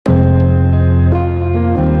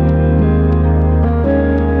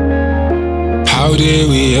How did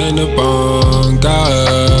we end up on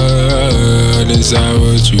God? Is that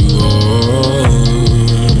what you want?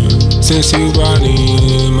 Since you brought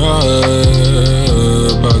him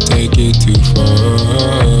up, I'll take it too far.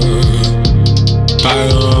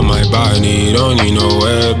 Fire on my body, don't need no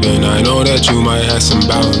weapon. I know that you might have some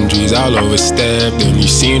boundaries, I'll overstep them. You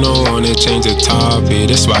seem to wanna change the topic,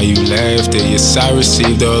 that's why you left it. Yes, I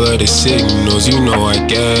received all of the signals, you know I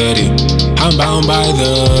get it. I'm bound by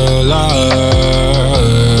the law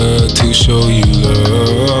to show you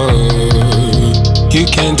love. You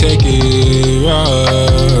can't take it raw,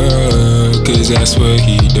 cause that's what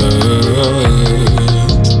he does.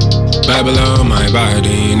 Babylon, my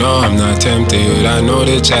body, no, I'm not tempted. I know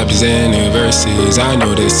the chapters and the verses, I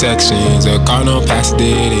know the sections. A carnal pastor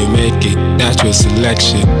didn't make it, natural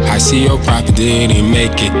selection. I see your prophet didn't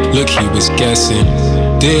make it, look, he was guessing.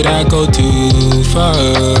 Did I go too far?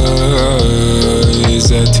 Is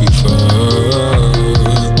that too far?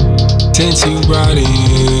 Since you brought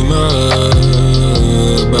him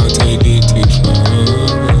up, I'll take